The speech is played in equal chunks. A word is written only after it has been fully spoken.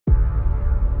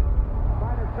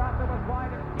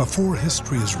Before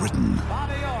history is written,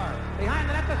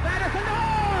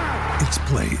 it's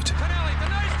played.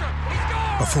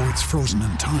 Before it's frozen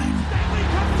in time,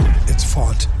 it's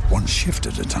fought one shift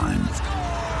at a time.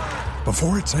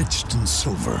 Before it's etched in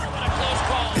silver,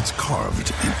 it's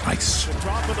carved in ice.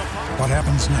 What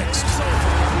happens next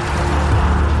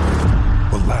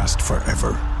will last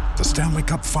forever. The Stanley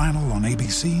Cup Final on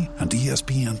ABC and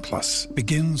ESPN Plus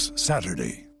begins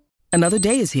Saturday. Another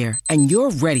day is here, and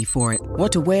you're ready for it.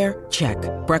 What to wear? Check.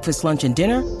 Breakfast, lunch, and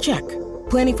dinner? Check.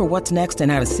 Planning for what's next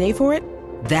and how to save for it?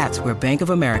 That's where Bank of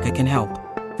America can help.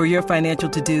 For your financial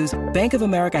to-dos, Bank of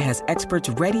America has experts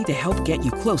ready to help get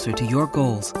you closer to your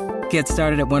goals. Get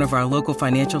started at one of our local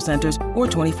financial centers or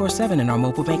 24/7 in our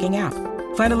mobile banking app.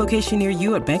 Find a location near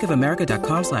you at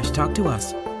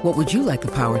bankofamerica.com/talktous. What would you like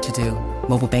the power to do?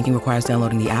 Mobile banking requires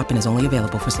downloading the app and is only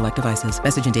available for select devices.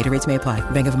 Message and data rates may apply.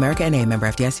 Bank of America N.A., member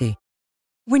FDIC.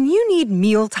 When you need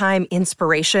mealtime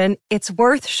inspiration, it's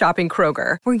worth shopping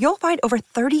Kroger, where you'll find over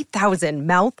 30,000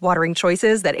 mouth-watering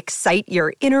choices that excite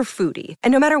your inner foodie.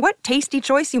 And no matter what tasty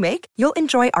choice you make, you'll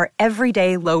enjoy our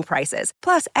everyday low prices,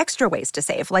 plus extra ways to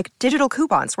save, like digital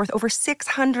coupons worth over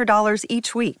 $600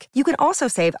 each week. You can also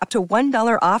save up to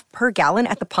 $1 off per gallon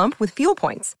at the pump with fuel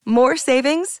points. More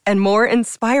savings and more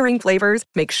inspiring flavors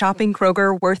make shopping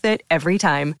Kroger worth it every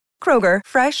time. Kroger,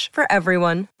 fresh for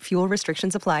everyone. Fuel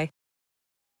restrictions apply.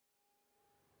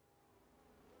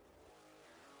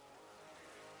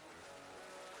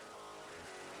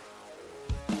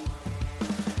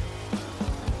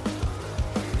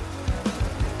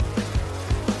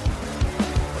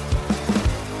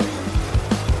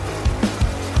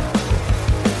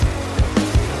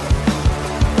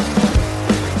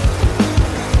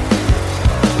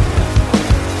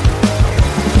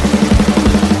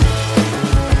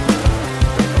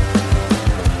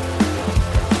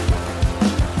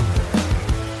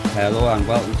 Hello and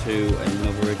welcome to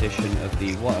another edition of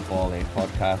the Waterballing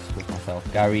podcast with myself,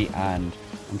 Gary, and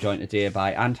I'm joined today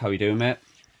by Ant. How are you doing, mate?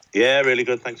 Yeah, really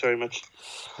good. Thanks very much.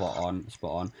 Spot on.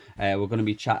 We're going to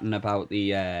be chatting about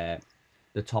the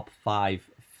top 5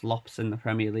 flops in the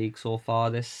Premier League so far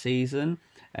this season.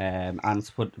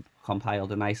 Ant's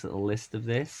compiled a nice little list of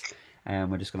this,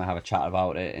 and we're just going to have a chat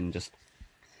about it and just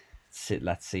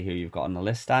let's see who you've got on the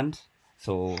list, Ant.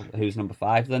 So, who's number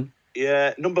 5 then?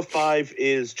 Yeah, number 5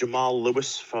 is Jamal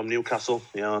Lewis from Newcastle,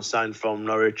 signed from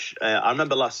Norwich. I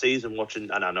remember last season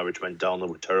watching, and Norwich went down, they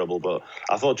were terrible, but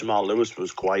I thought Jamal Lewis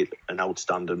was quite an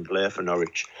outstanding player for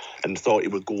Norwich and thought he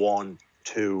would go on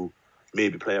to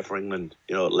maybe play for England,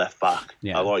 at left back.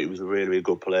 Yeah. I thought he was a really, really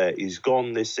good player. He's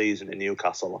gone this season in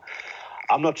Newcastle.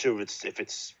 I'm not sure if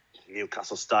it's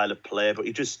Newcastle style of play, but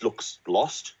he just looks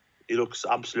lost. He looks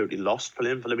absolutely lost for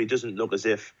him. He doesn't look as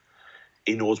if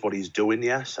he knows what he's doing,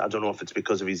 yes. I don't know if it's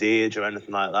because of his age or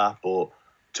anything like that, but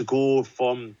to go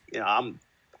from, I'm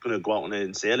going to go out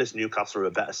and say, listen, Newcastle are a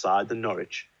better side than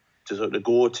Norwich. To sort of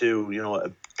go to,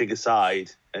 a bigger side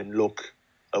and look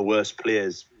at worse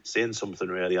players, saying something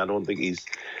really. I don't think he's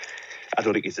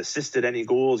assisted any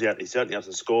goals yet. He certainly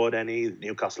hasn't scored any.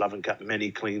 Newcastle haven't kept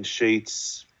many clean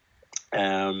sheets.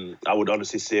 I would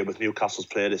honestly say with Newcastle's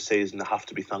play this season, they have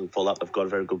to be thankful that they've got a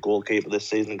very good goalkeeper this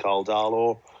season, Carl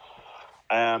Darlow.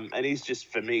 And he's just,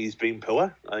 for me, he's been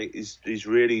poor. I think he's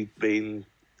really been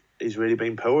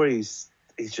poor. He's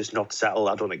just not settled.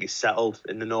 I don't think he's settled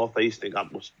in the North East. I think that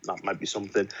might be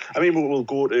something. I mean, we'll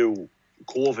go to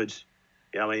COVID.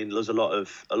 There's a lot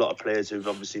of players who've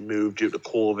obviously moved due to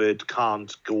COVID,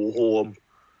 can't go home,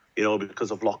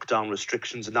 because of lockdown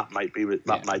restrictions, and that might be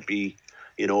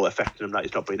affecting him. That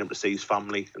he's not being able to see his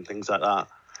family and things like that.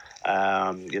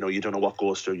 You don't know what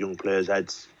goes through young players'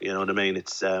 heads. You know what I mean?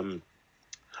 It's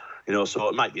so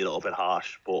it might be a little bit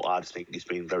harsh, but I just think he's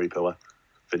been very poor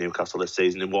for Newcastle this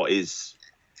season in what is,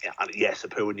 a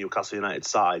poor Newcastle United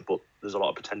side, but there's a lot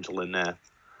of potential in there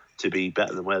to be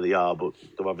better than where they are, but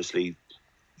they've obviously,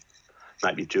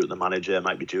 might be due to the manager,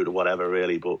 might be due to whatever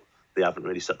really, but they haven't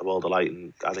really set the world alight,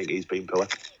 and I think he's been poor.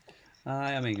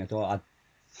 I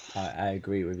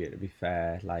agree with you, to be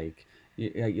fair. Like,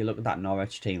 you look at that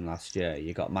Norwich team last year,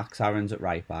 you got Max Aarons at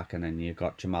right back, and then you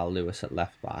got Jamal Lewis at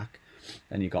left back.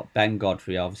 Then you got Ben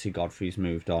Godfrey. Obviously, Godfrey's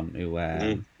moved on to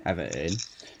Everton.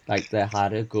 Like, they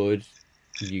had a good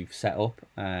youth setup,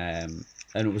 and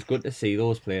it was good to see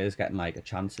those players getting like a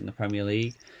chance in the Premier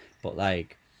League. But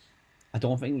like, I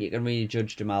don't think you can really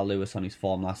judge Jamal Lewis on his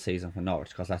form last season for Norwich,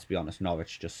 because let's be honest,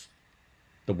 Norwich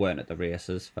they weren't at the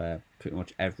races for pretty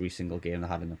much every single game they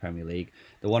had in the Premier League.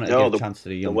 They wanted to give a chance to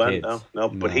the young kids.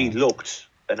 But he looked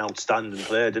an outstanding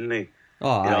player, didn't he? Oh,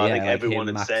 I yeah, think like everyone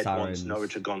him, had Max said Aarons. once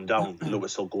Norwich had gone down,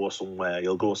 Lewis will go somewhere.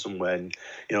 He'll go somewhere, and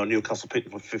Newcastle picked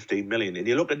him for 15 million. And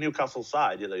you look at Newcastle's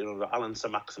side, Alan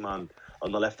Saint-Maximin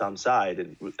on the left-hand side,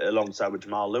 and alongside with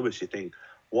Jamal Lewis, you think,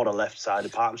 what a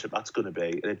left-sided partnership that's going to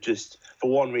be. And it just, for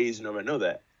one reason or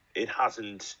another, it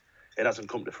hasn't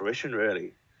come to fruition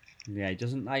really. Yeah, he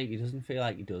doesn't feel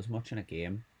like he does much in a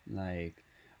game. Like,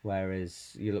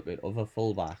 whereas you look at other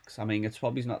fullbacks, I mean, it's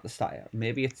probably not the style.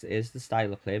 Maybe it is the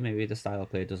style of play. Maybe the style of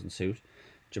play doesn't suit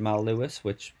Jamal Lewis,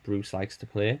 which Bruce likes to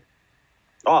play.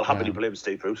 Oh, I'll happily blame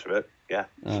Steve Bruce for it. Yeah.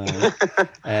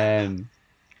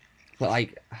 But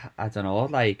like, I don't know.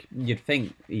 Like, you'd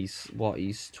think he's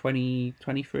 20,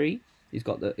 23. He's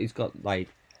got like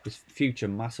his future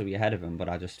massively ahead of him. But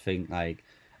I just think I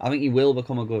think he will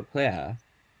become a good player.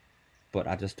 But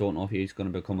I just don't know if he's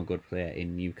going to become a good player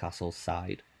in Newcastle's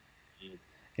side,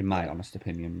 in my honest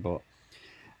opinion. But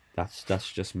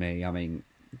that's just me. I mean,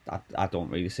 I don't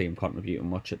really see him contributing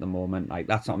much at the moment. Like,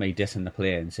 that's not me dissing the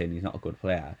player and saying he's not a good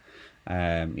player.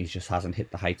 He just hasn't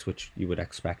hit the heights which you would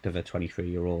expect of a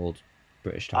 23-year-old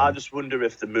British talent. I just wonder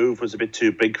if the move was a bit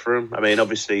too big for him. I mean,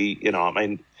 obviously,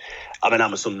 I'm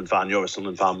a Sunderland fan. You're a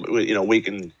Sunderland fan. We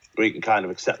can kind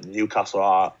of accept Newcastle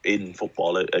are in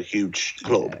football a huge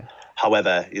club. Yeah.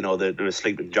 However, they're a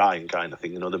sleeping giant kind of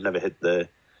thing. They've never hit the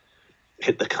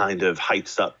kind of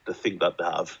heights that they think that they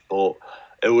have. But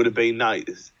it would have been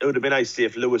nice. It would have been nice to see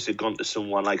if Lewis had gone to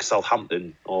someone like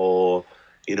Southampton or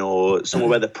somewhere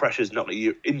where the pressure's not,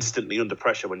 you're instantly under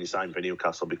pressure when you sign for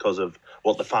Newcastle because of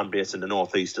what the fan base in the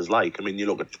North East is like. I mean, you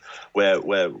look at where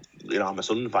I'm a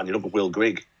Sunderland fan. You look at Will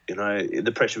Grigg.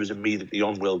 The pressure was immediately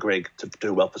on Will Grigg to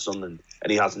do well for Sunderland,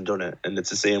 and he hasn't done it. And it's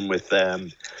the same with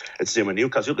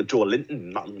Newcastle. You look at Joe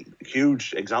Linton,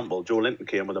 huge example. Joe Linton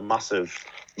came with a massive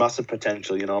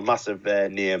potential, massive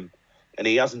name, and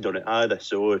he hasn't done it either.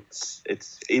 So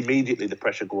it's immediately the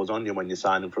pressure goes on you when you're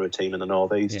signing for a team in the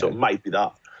North East. Yeah. So it might be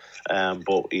that,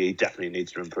 but he definitely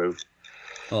needs to improve.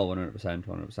 Oh,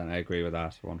 100%. I agree with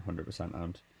that,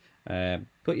 100%.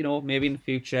 But maybe in the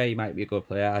future he might be a good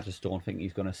player. I just don't think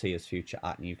he's going to see his future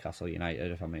at Newcastle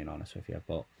United, if I'm being honest with you.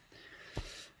 But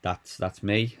that's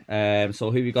me.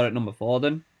 So who we got at number 4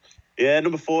 then? Yeah,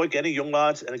 number 4 again, a young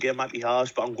lad, and again might be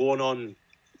harsh, but I'm going on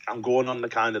the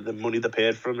kind of the money they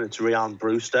paid for him. It's Ryan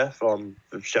Brewster from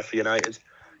Sheffield United.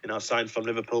 Signed from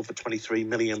Liverpool for £23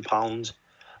 million,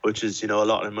 which is a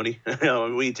lot of money.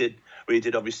 We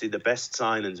did obviously the best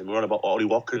signings, and we're on about Ollie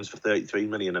Watkins for 33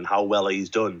 million and how well he's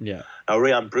done. Yeah. Now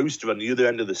Ryan Brewster on the other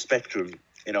end of the spectrum,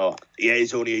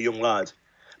 he's only a young lad,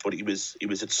 but he was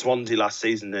at Swansea last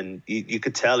season, and you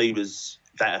could tell he was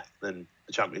better than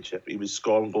the Championship. He was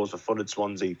scoring goals for fun at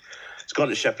Swansea. He's gone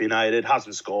to Sheffield United,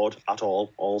 hasn't scored at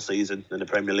all season in the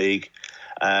Premier League.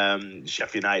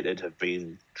 Sheffield United have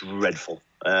been dreadful.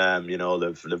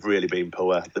 They've really been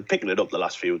poor. They're picking it up the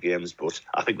last few games, but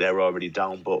I think they're already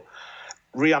down. But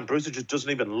Ryan Brewster just doesn't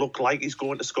even look like he's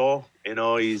going to score.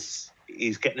 He's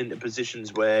getting into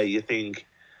positions where you think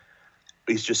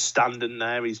he's just standing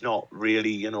there. He's not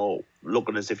really,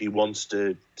 looking as if he wants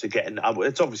to get in.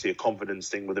 It's obviously a confidence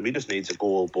thing with him. He just needs a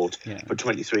goal. But for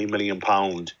 £23 million,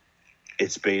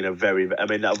 it's been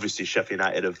obviously Sheffield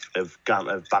United have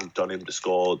banked on him to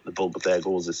score the bulk of their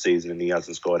goals this season, and he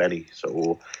hasn't scored any.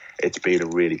 So it's been a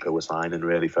really poor signing,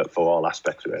 really, for all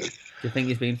aspects, really. Do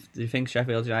you think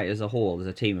Sheffield United as a whole, as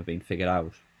a team, have been figured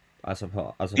out as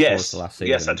opposed to last season?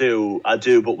 Yes, I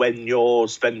do. But when you're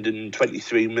spending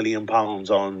 £23 million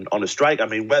on a strike, I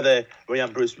mean, whether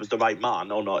Ryan Brewster was the right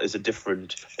man or not is a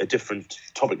different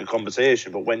topic of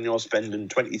conversation. But when you're spending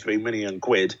 £23 million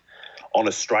on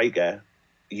a striker,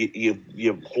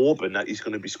 you're hoping that he's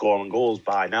going to be scoring goals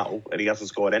by now, and he hasn't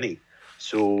scored any.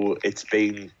 So it's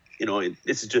been,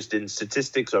 this is just in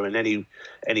statistics or in any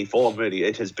form, really.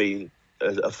 It has been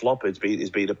a flop. It's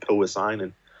been a poor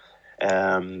signing.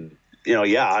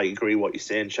 I agree what you're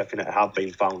saying. Sheffield United have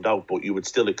been found out, but you would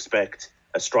still expect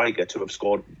a striker to have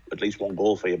scored at least one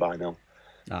goal for you by now.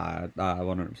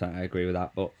 100%. I agree with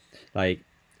that. But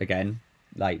again,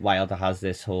 Wilder has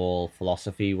this whole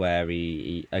philosophy where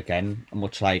he again,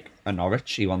 much like a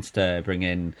Norwich, he wants to bring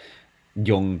in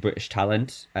young British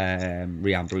talent.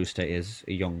 Ryan Brewster is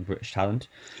a young British talent.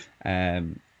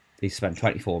 He spent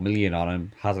 24 million on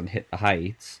him, hasn't hit the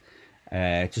heights.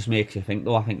 It just makes you think,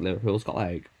 though. I think Liverpool's got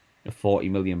a 40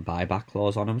 million buyback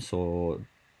clause on him, so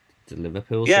the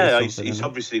Liverpool. Yeah, he's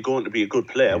obviously going to be a good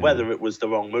player. Yeah. Whether it was the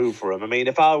wrong move for him, I mean,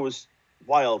 if I was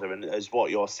Wilder, and as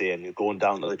what you're saying, you're going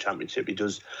down to the Championship, he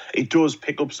does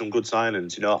pick up some good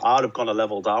signings. I'd have gone a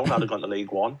level down. I'd have gone to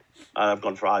League One. I'd have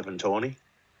gone for Ivan Toney.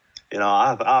 You know,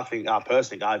 I personally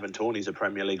think Ivan Toney's a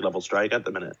Premier League level striker at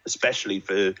the minute, especially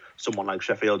for someone like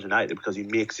Sheffield United, because he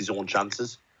makes his own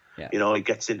chances. Yeah. You know, he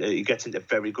gets into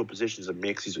very good positions and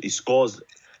he scores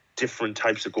different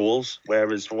types of goals.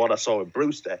 Whereas from what I saw with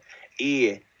Brewster,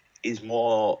 he is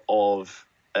more of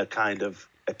a kind of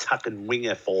attacking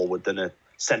winger forward than a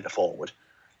centre forward.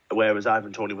 Whereas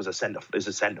Ivan Toney was a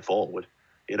centre forward.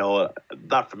 You know,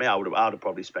 that for me, I'd have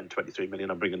probably spent 23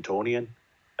 million on bringing Toney in.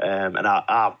 And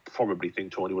I probably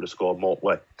think Toney would have scored more,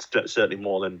 certainly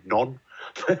more than none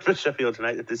for Sheffield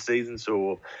United this season.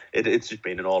 So it's just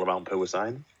been an all-around poor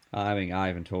signing. I think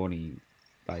Ivan Toney,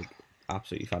 like,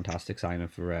 absolutely fantastic signing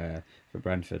for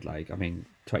Brentford. Like, I mean,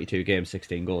 22 games,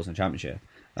 16 goals in the Championship.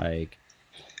 Like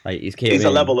he's a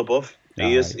level above. Yeah,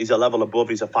 he is. He's a level above.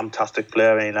 He's a fantastic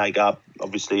player. I mean, like,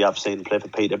 obviously, I've seen him play for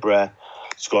Peterborough,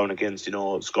 scoring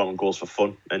goals for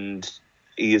fun, and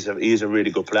he is a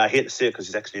really good player. I hate to say it because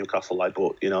he's ex-Newcastle, like,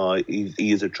 but you know, he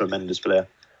is a tremendous player.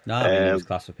 No, I mean, he's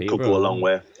class for Peterborough. Could go a long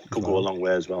way. Could go a long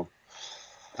way as well.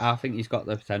 I think he's got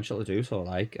the potential to do so.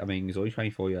 Like, I mean, he's only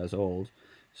 24 years old,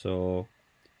 so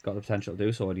got the potential to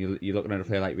do so. And you're looking at a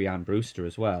player like Ryan Brewster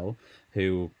as well,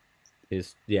 who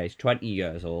is, he's 20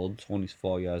 years old, Tony's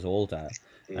 4 years older.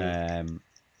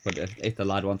 But if the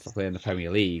lad wants to play in the Premier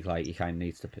League, like, he kind of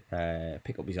needs to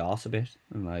pick up his arse a bit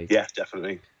and, like, yeah,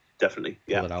 definitely, pull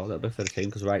it out a little bit for the team,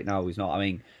 because right now he's not. I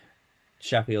mean,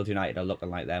 Sheffield United are looking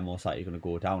like they're most likely going to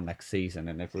go down next season,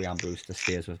 and if Ryan Brewster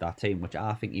stays with that team, which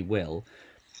I think he will,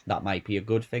 that might be a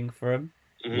good thing for him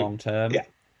long term. Yeah.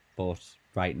 But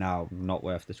right now, not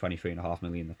worth the 23.5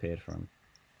 million they paid for him.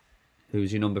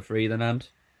 Who's your number 3 then,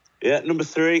 Ant? Yeah, number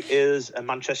 3 is a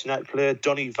Manchester United player,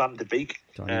 Donny van de Beek,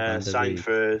 signed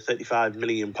for £35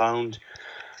 million.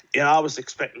 You know, I was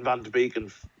expecting Van de Beek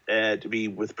to be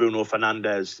with Bruno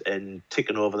Fernandes and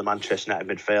ticking over the Manchester United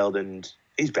midfield, and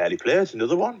he's barely played.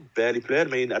 Another one, barely played.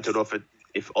 I mean, I don't know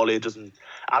if Ole doesn't.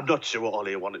 I'm not sure what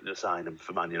Ole wanted to sign him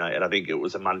for Man United. I think it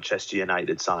was a Manchester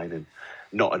United signing,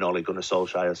 not an Ole Gunnar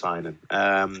Solskjaer signing.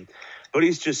 But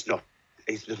he's just not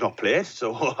played,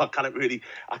 so I can't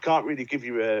really give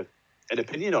you an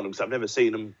opinion on him, because I've never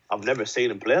seen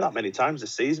him play that many times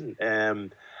this season.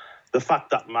 The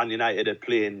fact that Man United are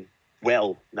playing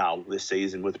well now this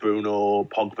season with Bruno,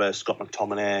 Pogba, Scott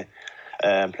McTominay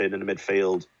playing in the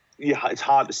midfield, yeah, it's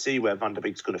hard to see where Van der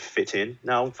Beek's going to fit in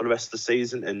now for the rest of the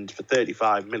season. And for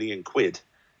 35 million quid,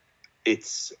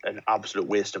 it's an absolute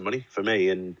waste of money for me,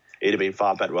 and he'd have been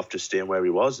far better off just staying where he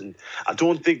was. And I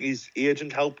don't think his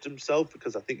agent helped himself,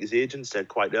 because I think his agent said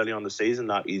quite early on in the season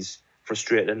that he's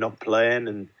frustrated and not playing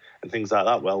and things like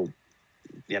that. Well,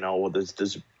 you know,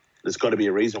 there's got to be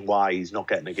a reason why he's not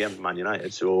getting a game for Man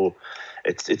United. So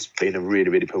it's been a really,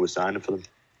 really poor signing for them.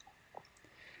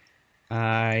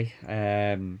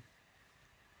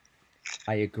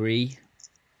 I agree.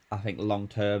 I think long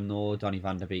term, though, Donny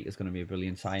van de Beek is going to be a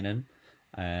brilliant signing.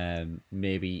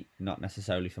 Maybe not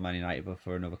necessarily for Man United, but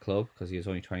for another club, because he is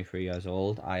only 23 years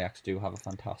old. Ajax do have a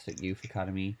fantastic youth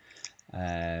academy.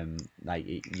 Like,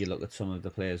 you look at some of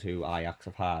the players who Ajax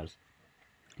have had,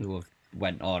 who have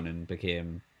went on and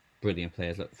became brilliant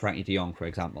players. Like Frankie de Jong, for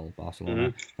example,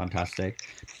 Barcelona, fantastic.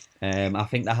 I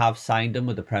think they have signed him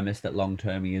with the premise that long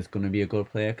term he is going to be a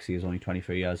good player, because he is only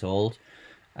 23 years old.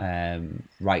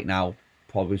 Right now,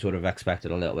 probably sort of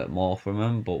expected a little bit more from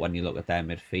him, but when you look at their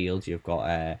midfield, you've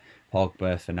got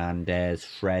Pogba, Fernandes,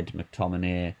 Fred,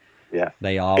 McTominay. Yeah,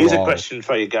 they are. Here's a question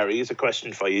for you, Gary. Here's a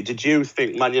question for you. Did you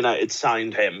think Man United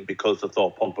signed him because they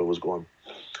thought Pogba was gone?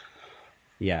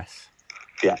 Yes.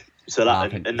 Yeah. So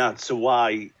that's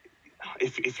why,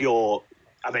 if you're,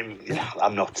 I mean,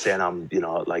 I'm not saying I'm, you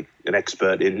know, like an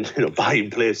expert in, you know, buying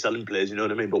players, selling players, you know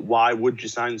what I mean? But why would you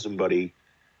sign somebody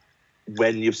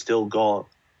when you've still got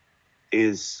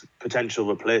his potential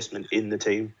replacement in the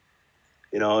team?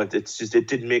 You know, it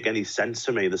didn't make any sense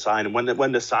to me, the signing.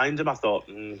 When they signed him, I thought,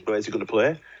 where's he going to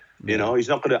play? You know, he's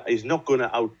not going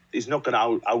to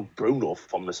out Bruno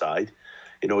from the side.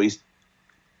 You know, he's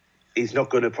not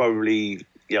going to probably,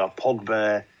 you know,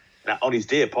 Pogba. Now, on his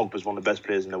day, Pogba's one of the best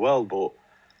players in the world, but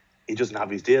he doesn't have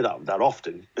his day that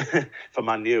often for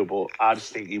Man U. But I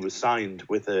just think he was signed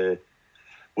with an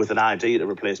idea to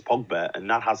replace Pogba, and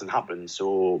that hasn't happened.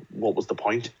 So what was the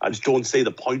point? I just don't see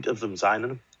the point of them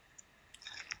signing him.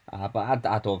 But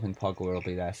I don't think Pogba will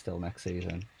be there still next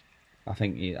season. I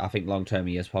think long term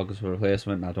he is Pogba's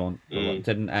replacement.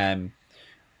 Didn't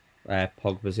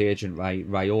Pogba's agent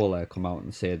Raiola come out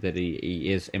and say that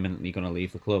he is imminently going to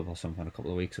leave the club or something a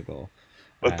couple of weeks ago?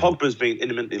 Well, Pogba's been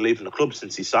imminently leaving the club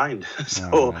since he signed,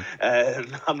 so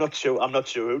I'm not sure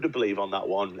who to believe on that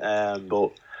one.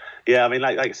 But yeah, I mean,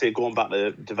 like I say, going back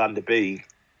to Van de Beek,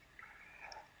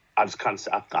 I just can't.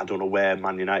 I don't know where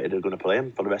Man United are going to play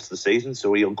him for the rest of the season.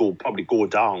 So he'll probably go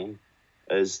down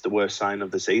as the worst sign of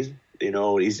the season. You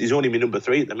know, he's only my number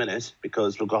 3 at the minute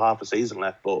because we've got half a season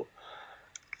left. But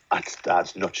I'm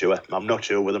not sure. I'm not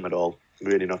sure with him at all.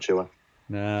 Really not sure.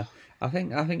 Nah, I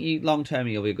think long term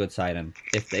he'll be a good signing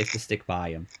if they stick by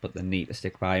him. But they need to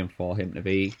stick by him for him to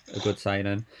be a good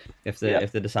signing. If they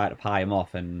decide to pie him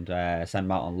off and send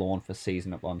him out on loan for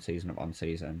season upon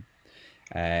season.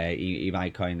 He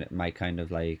might kind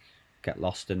of like get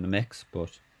lost in the mix,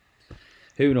 but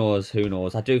who knows?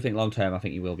 I do think long term, I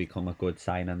think he will become a good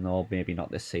signing, though. Maybe not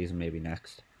this season, maybe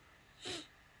next.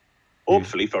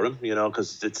 Hopefully for him, you know,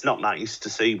 because it's not nice to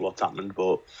see what's happened,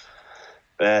 but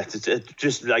it's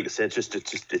just like I said,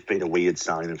 it's been a weird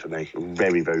signing for me. A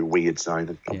very, very weird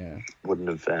signing. Yeah, wouldn't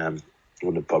have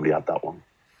probably had that one.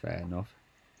 Fair enough.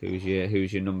 Who's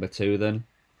your number 2 then?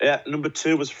 Yeah, number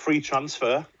 2 was free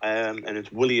transfer, and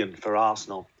it's Willian for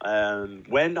Arsenal.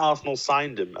 When Arsenal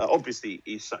signed him, obviously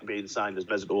he's being signed as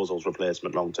Mesut Ozil's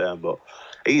replacement long term, but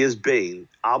he has been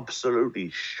absolutely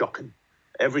shocking.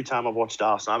 Every time I've watched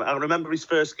Arsenal, I remember his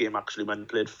first game actually when he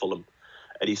played Fulham,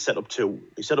 and he set up 2.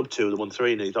 They won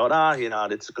 3, and he thought,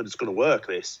 it's going to work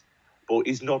this. But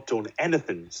he's not done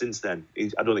anything since then.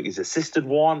 I don't think he's assisted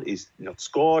one. He's not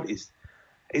scored. He's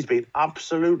been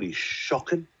absolutely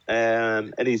shocking.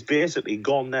 And he's basically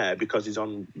gone there because he's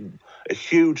on a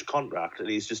huge contract, and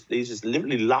he's just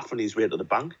literally laughing his way to the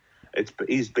bank.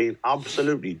 He's been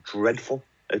absolutely dreadful.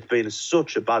 It's been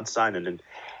such a bad signing, and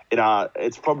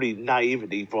it's probably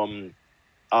naivety from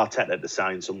Arteta to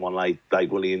sign someone like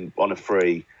Willian on a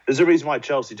free. There's a reason why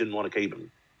Chelsea didn't want to keep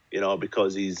him,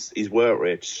 because his work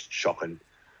rate's shocking.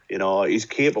 He's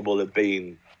capable of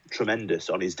being tremendous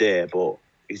on his day, but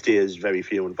his day is very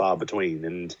few and far between,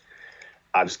 and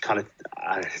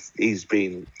he's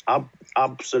been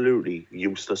absolutely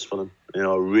useless for them.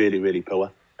 Really, really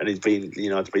poor. And he's been,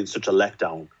 it's been such a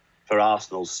letdown for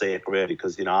Arsenal's sake, really,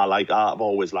 because I've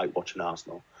always liked watching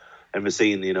Arsenal, and we're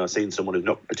seeing someone who's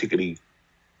not particularly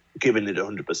giving it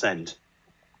 100%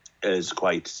 is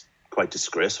quite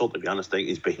disgraceful, to be honest.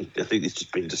 I think it's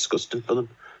just been disgusting for them.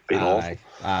 Awful.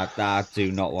 I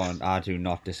do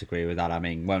not disagree with that. I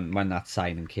mean, when that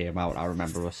signing came out, I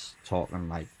remember us talking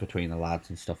between the lads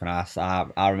and stuff, and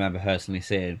I remember personally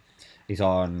saying he's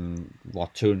on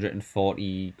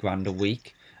 240 grand a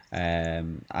week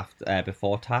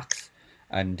before tax,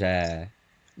 and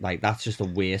that's just a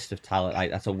waste of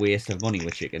talent. That's a waste of money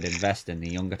which you could invest in the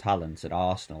younger talents at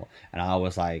Arsenal. And I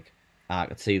was like, I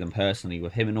could see them personally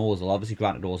with him and Ozil. Obviously,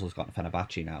 granted, Ozil's got to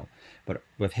Fenerbahce now, but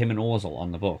with him and Ozil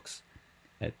on the books,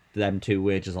 them 2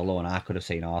 wages alone, I could have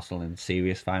seen Arsenal in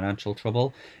serious financial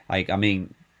trouble. I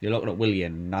mean, you're looking at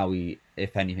Willian now.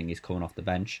 If anything, he's coming off the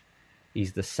bench.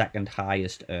 He's the second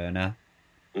highest earner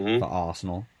for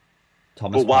Arsenal.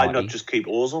 Thomas but why Partey. not just keep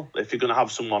Ozil? If you're going to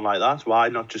have someone like that, why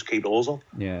not just keep Ozil?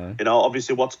 Yeah.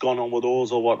 Obviously, what's gone on with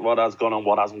Ozil, what has gone on,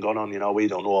 what hasn't gone on, we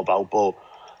don't know about, but.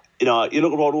 You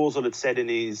look at what Ozil had said in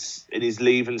his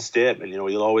leaving statement.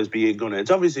 You'll always be a gunner. It's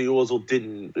obviously it wasn't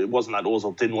that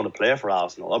Ozil didn't want to play for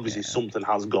Arsenal. Obviously, something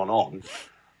has gone on.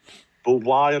 But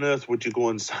why on earth would you go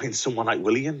and sign someone like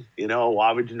Willian?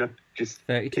 Why would you not just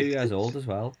 32 years old as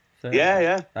well?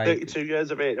 32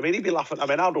 years of age. I mean, he'd be laughing. I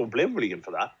mean, I don't blame Willian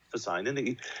for that, for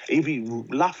signing. He'd be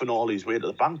laughing all his way to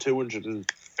the bank.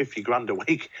 250 grand a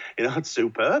week. It's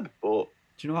superb. But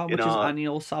do you know how much his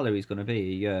annual salary is going to be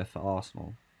a year for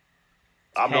Arsenal?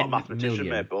 I'm not a mathematician,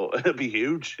 mate, but it'll be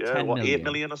huge. Yeah, 8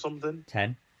 million or something?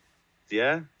 10.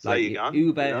 Yeah, so you can.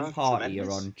 Uber and Partey are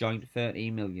on joint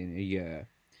 13 million a year.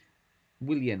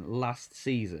 Willian last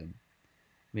season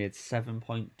made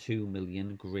 7.2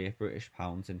 million Great British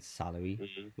pounds in salary,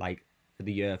 for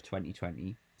the year of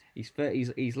 2020.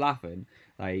 He's laughing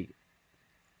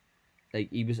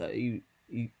he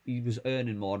was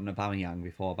earning more than Aubameyang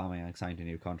before Aubameyang signed a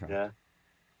new contract. Yeah.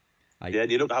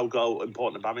 And you look how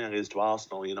important Aubameyang is to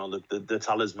Arsenal. The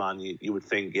talisman. You would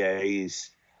think, he's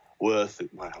worth.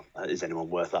 Well, is anyone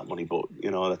worth that money? But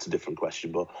that's a different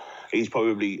question. But he's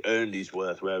probably earned his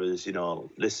worth. Whereas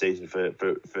this season for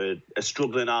a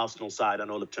struggling Arsenal side, I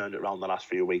know they've turned it around the last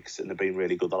few weeks and they've been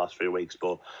really good the last few weeks.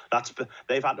 But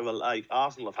they've had to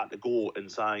Arsenal have had to go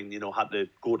and sign. Had to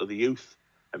go to the youth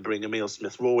and bring Emile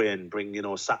Smith-Rowe in, bring,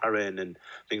 Saka in and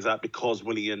things like that, because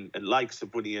Willian and likes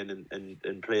of Willian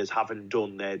and players haven't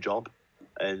done their job.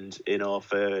 And,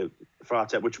 for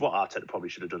Arteta, what Arteta probably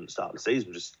should have done at the start of the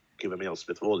season, just give Emile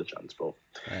Smith-Rowe the chance. But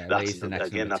that's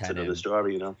another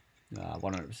story,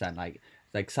 100%.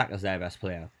 Like, Saka's their best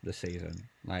player this season.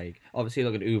 Like, obviously, you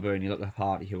look at Uber and you look at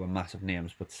Partey, who are massive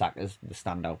names, but Saka's the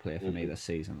standout player for me this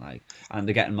season. Like, and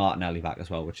they're getting Martinelli back as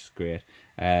well, which is great.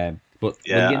 But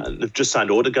yeah, and they've just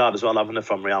signed Odegaard as well, haven't they,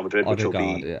 from Real Madrid, which will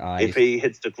be, if he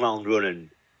hits the ground running,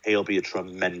 he'll be a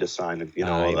tremendous signing. You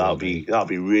know, that'll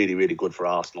be really, really good for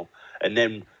Arsenal. And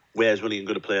then where's Willian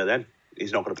going to play then?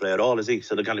 He's not going to play at all, is he?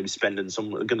 So they're going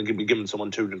to be giving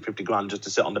someone 250 grand just to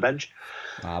sit on the bench.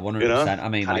 100%. You know? I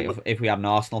mean, like, if we had an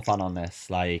Arsenal fan on this,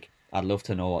 like, I'd love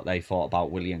to know what they thought about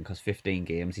Willian, because 15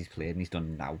 games he's played and he's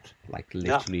done nout. Like,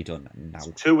 literally done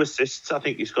nout. 2 assists. I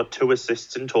think he's got 2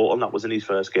 assists in total, and that was in his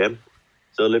first game.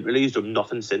 So literally, he's done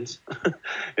nothing since.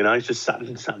 You know, he's just sat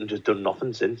and just done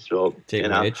nothing since. So, take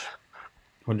wage,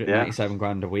 197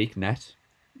 grand a week net.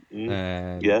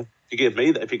 Yeah. If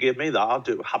you gave me that, I'd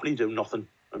happily do nothing.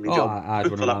 I'd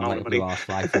run around like a blue arse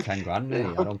fly for 10 grand.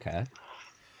 Really. I don't care.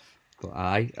 But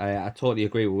I totally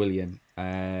agree with Willian.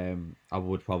 I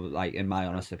would probably, like, in my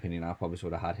honest opinion, I probably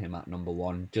would have had him at number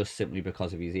 1, just simply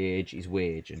because of his age, his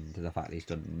wage, and the fact that he's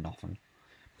done nothing.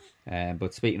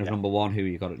 But speaking of number 1, who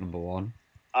you got at number 1?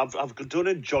 I've done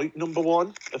a joint number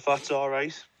 1, if that's all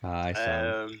right.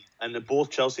 And they're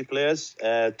both Chelsea players,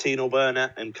 Timo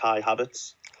Werner and Kai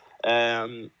Havertz.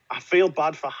 I feel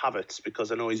bad for Havertz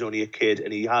because I know he's only a kid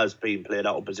and he has been played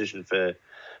out of position for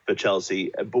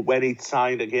Chelsea. But when he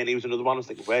signed again, he was another one. I was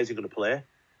thinking, where's he going to play?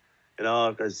 You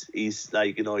know, because he's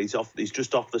like, you know, he's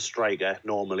just off the striker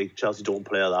normally. Chelsea don't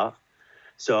play that.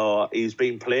 So he's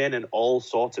been playing in all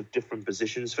sorts of different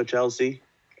positions for Chelsea.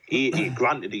 He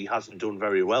granted he hasn't done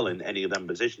very well in any of them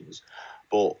positions,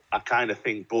 but I kind of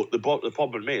think. But the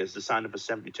problem is they signed him for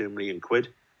 72 million quid.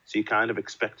 So you kind of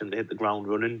expect him to hit the ground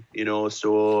running, you know.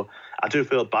 So I do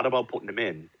feel bad about putting him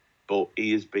in, but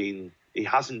he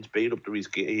hasn't been up to his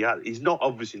game. He's not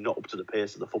obviously not up to the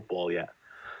pace of the football yet,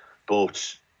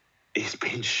 but he's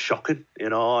been shocking, you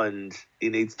know. And he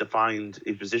needs to find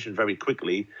his position very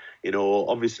quickly, you know.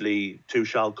 Obviously,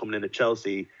 Tuchel coming in at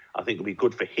Chelsea, I think it'll be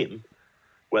good for him.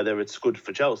 Whether it's good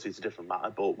for Chelsea is a different matter,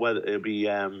 but whether it'll be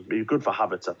good for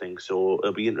Havertz, I think. So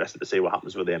it'll be interesting to see what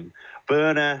happens with him.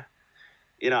 Werner.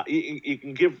 You know, you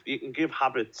can give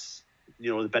Havertz,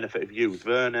 you know, the benefit of youth.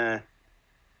 Werner,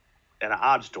 and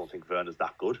I just don't think Werner's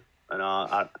that good, and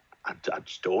I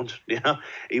just don't. You know,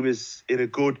 he was in a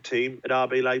good team at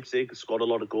RB Leipzig, scored a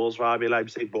lot of goals for RB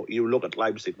Leipzig. But you look at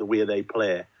Leipzig, the way they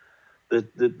play, they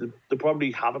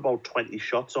probably have about 20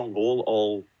 shots on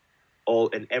goal all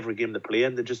in every game they play,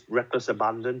 and they're just reckless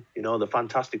abandon. You know, they're a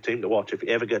fantastic team to watch. If you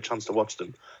ever get a chance to watch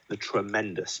them, they're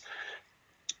tremendous.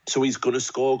 So he's going to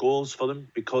score goals for them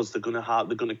because they're going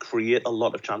to create a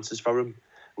lot of chances for him.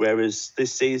 Whereas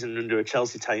this season under a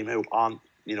Chelsea team who aren't,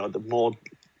 you know, the more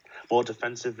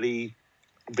defensively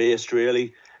based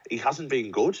really, he hasn't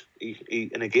been good.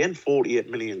 And again,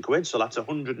 48 million quid, so that's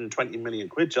 120 million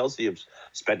quid Chelsea have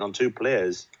spent on 2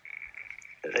 players.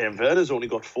 And Werner's only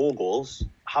got 4 goals.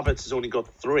 Havertz has only got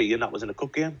 3, and that was in a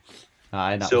cup game.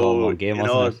 And that was all one game,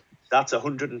 wasn't it? That's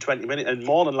 120 minutes, and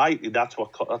more than likely, that's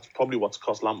probably what's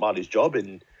cost Lampard his job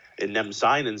in them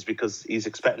signings, because he's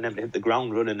expecting them to hit the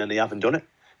ground running and they haven't done it.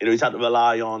 You know, he's had to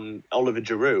rely on Oliver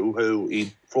Giroud, who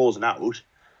he'd frozen out.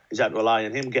 He's had to rely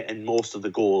on him getting most of the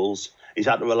goals. He's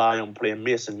had to rely on playing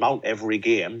Mason Mount every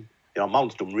game. You know,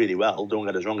 Mount's done really well. Don't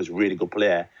get us wrong, he's a really good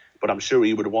player. But I'm sure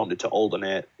he would have wanted to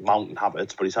alternate Mount and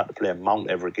Havertz, but he's had to play Mount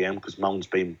every game because Mount's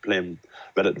been playing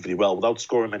relatively well without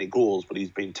scoring many goals, but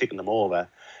he's been ticking them over.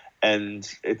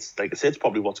 And it's, like I said, it's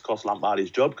probably what's cost Lampard his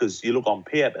job, because you look on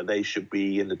paper, they should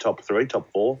be in the top 3,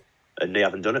 top 4, and they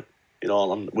haven't done it, you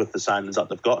know, with the signings that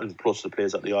they've got and plus the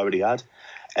players that they already had.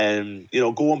 And, you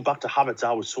know, going back to Havertz,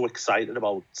 I was so excited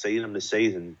about seeing him this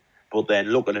season, but then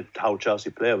looking at how Chelsea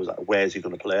play, I was like, where's he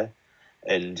going to play?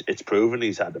 And it's proven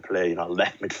he's had to play, you know,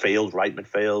 left midfield, right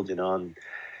midfield, you know, and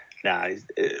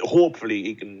hopefully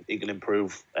he can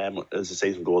improve as the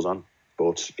season goes on.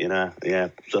 But, you know, yeah,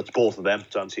 so it's both of them,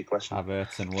 to answer your question.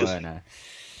 Havertz and Werner.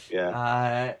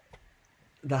 Yeah.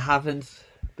 They haven't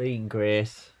been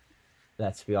great.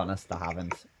 Let's be honest, they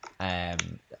haven't.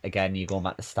 Again, you're going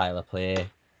back to style of play.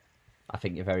 I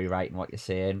think you're very right in what you're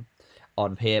saying.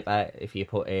 On paper, if you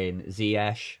put in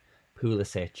Ziyech,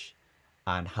 Pulisic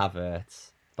and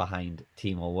Havertz behind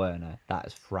Timo Werner, that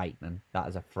is frightening. That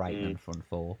is a frightening front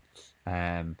four.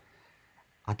 I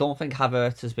don't think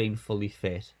Havertz has been fully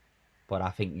fit, but I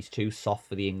think he's too soft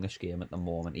for the English game at the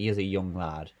moment. He is a young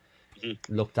lad,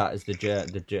 looked at as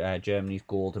the Germany's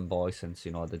golden boy since,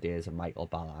 you know, the days of Michael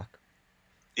Ballack.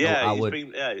 Yeah,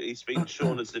 he's been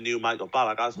shown as the new Michael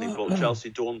Ballack, hasn't he? But Chelsea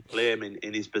don't play him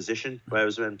in his position.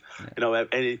 Whereas when you know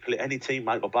any team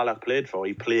Michael Ballack played for,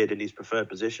 he played in his preferred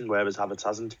position, whereas Havertz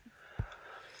hasn't.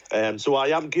 So I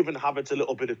am giving Havertz a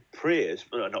little bit of praise.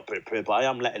 Well, not praise, but I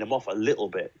am letting him off a little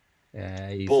bit. Yeah,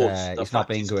 he's not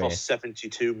being great. Cost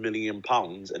 £72 million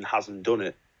and hasn't done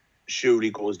it. Surely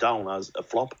goes down as a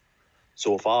flop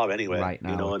so far, anyway. Right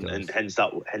now, and hence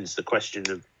the question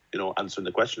of answering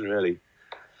the question really.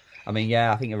 I mean,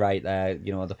 yeah, I think you're right there.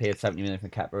 They paid 70 million for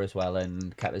Kepa as well,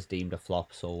 and Kepa's deemed a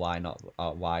flop. So why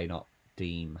not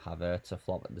deem Havertz a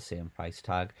flop at the same price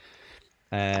tag?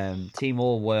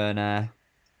 Timo Werner,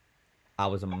 I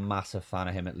was a massive fan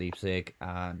of him at Leipzig,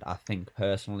 and I think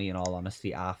personally, in all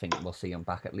honesty, I think we'll see him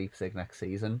back at Leipzig next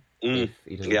season if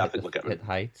he doesn't hit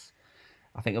heights.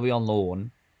 I think he'll be on loan.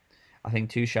 I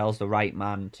think Tuchel's the right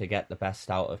man to get the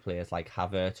best out of players like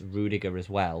Havertz, Rudiger as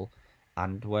well,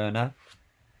 and Werner.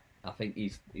 I think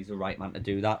he's the right man to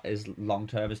do that. Is long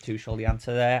term, is Tuchel the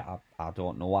answer there? I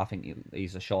don't know. I think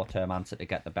he's a short term answer to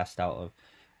get the best out of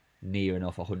near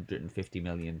enough £150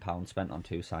 million spent on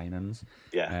 2 signings.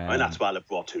 Yeah, and that's why they've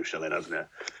brought Tuchel in, hasn't it?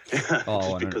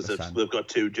 Oh, because they've got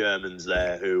 2 Germans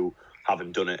there who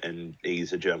haven't done it, and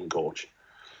he's a German coach.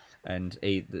 And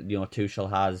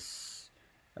Tuchel has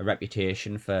a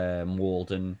reputation for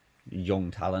molding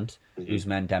young talent.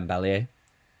 Ousmane Dembele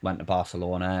went to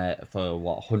Barcelona for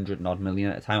 100 odd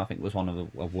million at a time. I think it was one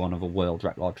of the world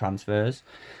record transfers.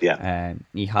 Yeah.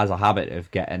 He has a habit of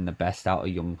getting the best out of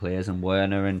young players, and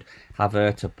Werner and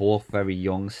Havertz are both very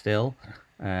young still.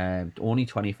 Only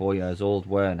 24 years old,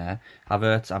 Werner.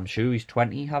 Havertz, I'm sure he's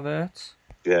 20, Havertz.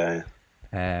 Yeah.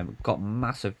 Got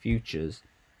massive futures.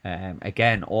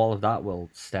 Again, all of that will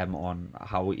stem on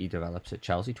how he develops at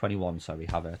Chelsea. 21, sorry,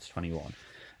 Havertz,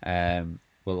 21.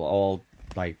 Will all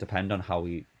depend on how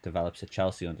he develops at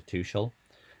Chelsea under Tuchel.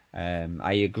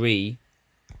 I agree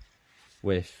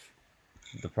with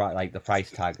the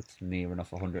price tag. It's near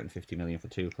enough 150 million for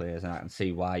 2 players, and I can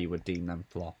see why you would deem them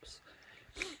flops.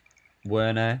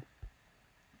 Werner,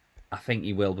 I think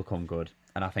he will become good,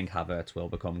 and I think Havertz will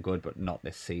become good, but not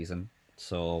this season.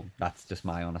 So that's just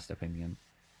my honest opinion.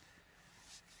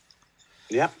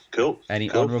 Yeah, cool. Any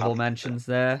honourable mentions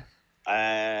there?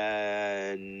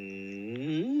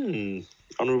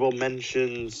 Honourable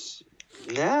mentions?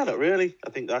 Nah, not really. I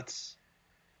think that's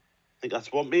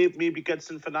what maybe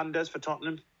Gedson Fernandes for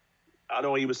Tottenham. I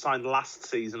know he was signed last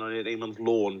season on an 18-month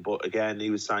loan, but again, he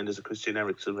was signed as a Christian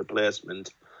Eriksen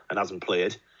replacement and hasn't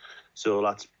played. So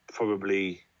that's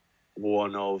probably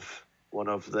one of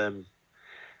them.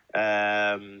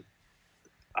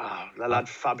 The lad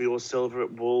Fabio Silva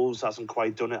at Wolves hasn't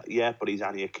quite done it yet, but he's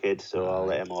only a kid, so I'll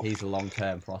let him off. He's a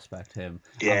long-term prospect, him.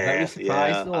 Yeah, I'm very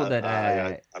surprised, though,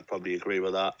 that... I'd probably agree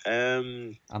with that.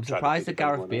 I'm surprised that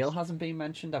Gareth Bale hasn't been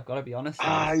mentioned, I've got to be honest.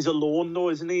 He's a loan, though,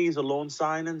 isn't he? He's a loan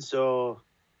signing, so...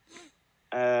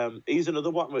 he's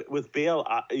another one with Bale.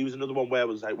 He was another one where it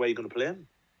was like, where are you going to play him?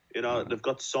 They've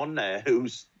got Son there,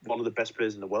 who's one of the best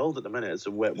players in the world at the minute, so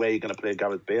where are you going to play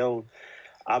Gareth Bale?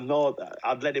 I'd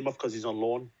let him off because he's on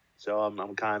loan, so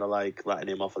I'm kind of letting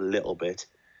him off a little bit.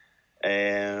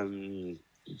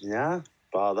 Yeah,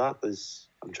 bar that,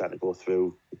 I'm trying to go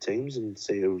through the teams and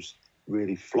see who's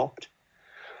really flopped.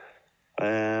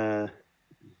 Who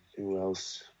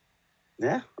else?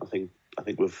 Yeah, I think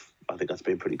that's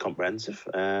been pretty comprehensive.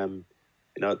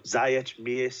 Ziyech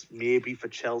maybe for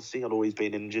Chelsea, although he's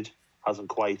been injured, hasn't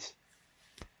quite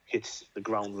hit the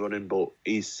ground running, but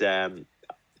he's.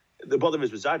 The bother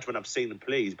is with Ziyech, when I've seen him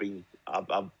play,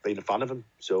 I've been a fan of him,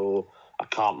 so I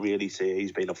can't really say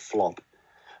he's been a flop.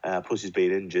 Plus, he's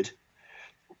been injured.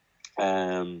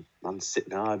 Man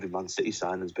City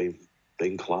signing's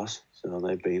been class, so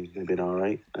they've been all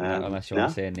right. Unless you want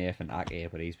to say Nathan Ake,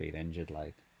 but he's been injured,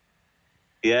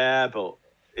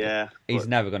 He's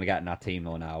never going to get in that team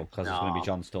though now, because it's going to be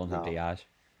John Stones and Diaz.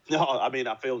 No, I mean,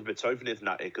 I feel a bit sorry for Nathan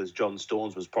Ake because John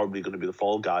Stones was probably going to be the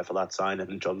fall guy for that signing,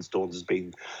 and John Stones has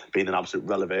been an absolute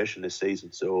revelation this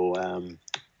season. So,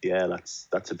 that's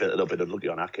a little bit unlucky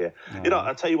on Ake. No.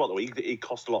 I'll tell you what, though, he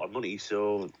cost a lot of money,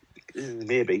 so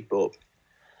maybe, but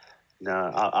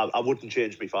I wouldn't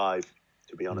change my 5,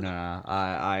 to be honest. Nah,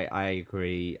 I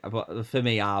agree. But for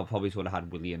me, I probably would have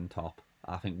had Willian top.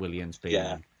 I think Willian's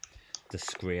been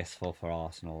disgraceful for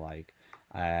Arsenal.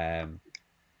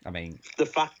 I mean, the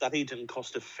fact that he didn't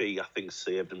cost a fee, I think,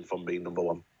 saved him from being number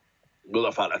 1. Well,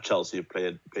 the fact that Chelsea have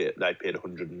paid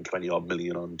 120 odd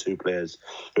million on 2 players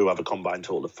who have a combined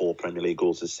total of 4 Premier League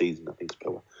goals this season, I think is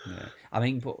poor. Yeah. I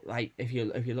mean, but if you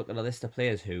look at a list of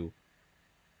players who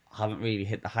haven't really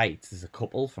hit the heights, there's a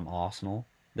couple from Arsenal.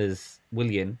 There's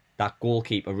Willian, that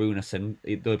goalkeeper Runarsson.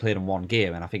 They played in 1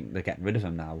 game, and I think they're getting rid of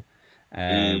him now.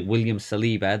 William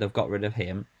Saliba, they've got rid of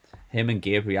him. Him and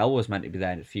Gabriel was meant to be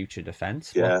there in future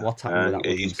defence. Yeah, what's happened with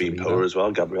that? He's been poor as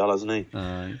well, Gabriel, hasn't he?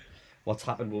 what's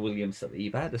happened with William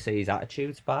Saliba. They say his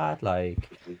attitude's bad. Like,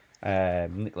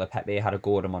 Nicola Pepe had a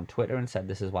go at him on Twitter and said,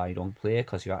 "This is why you don't play,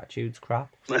 because your attitude's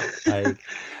crap." Like,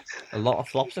 a lot of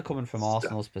flops are coming from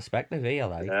Arsenal's perspective here.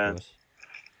 Like, but...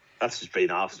 that's just been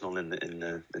Arsenal in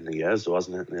the years, though,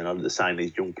 hasn't it? You know, they sign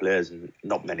these young players and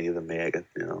not many of them make it.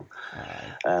 You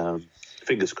know,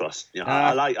 fingers crossed. You know,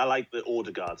 I like the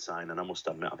Odegaard signing. I must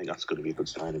admit, I think that's going to be a good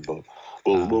signing. But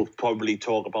we'll probably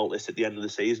talk about this at the end of the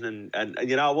season. And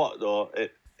you know what though,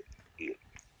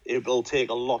 it will take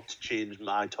a lot to change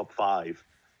my top 5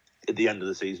 at the end of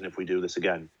the season if we do this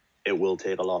again. It will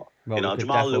take a lot. Well, you know,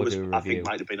 Jamal Lewis, I think,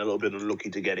 might have been a little bit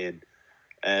unlucky to get in.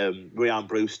 Ryan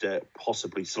Brewster,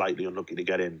 possibly slightly unlucky to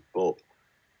get in, but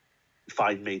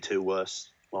find me 2 worse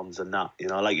ones than that. You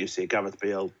know, like you say, Gareth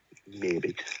Bale,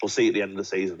 maybe. We'll see at the end of the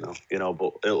season now, you know,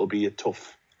 but it'll be a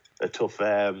tough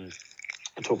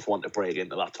one to break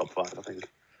into that top 5, I think.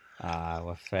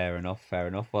 Well, fair enough.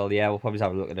 Well, yeah, we'll probably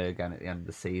have a look at it again at the end of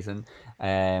the season.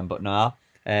 But no,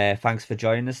 thanks for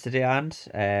joining us today, and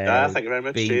thank you very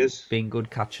much. Cheers. Been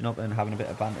good catching up and having a bit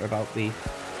of banter about the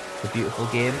beautiful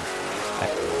game.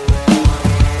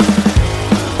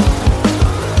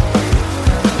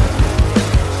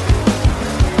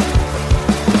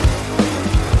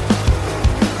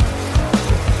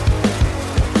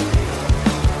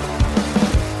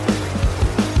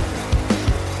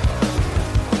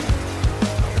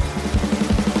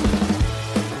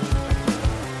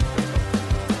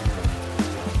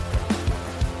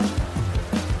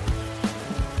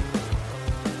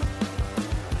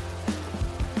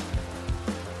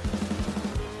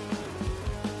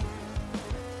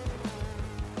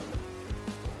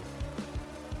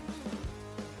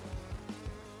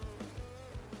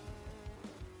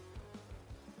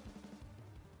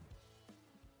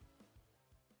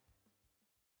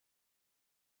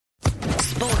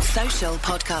 Social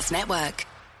Podcast Network.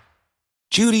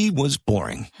 Judy was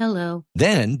boring. Hello.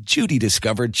 Then Judy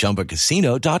discovered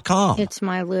ChumbaCasino.com. It's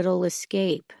my little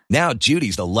escape. Now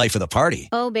Judy's the life of the party.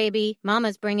 Oh, baby,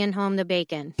 mama's bringing home the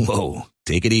bacon. Whoa,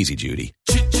 take it easy, Judy.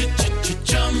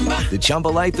 The Chumba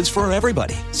life is for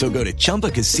everybody. So go to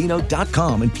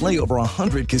ChumbaCasino.com and play over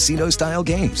 100 casino-style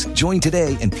games. Join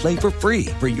today and play for free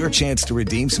for your chance to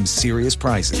redeem some serious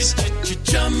prizes.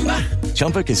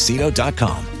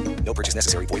 ChumbaCasino.com. No purchase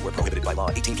necessary. Void where prohibited by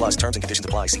law. 18+ terms and conditions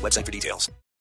apply. See website for details.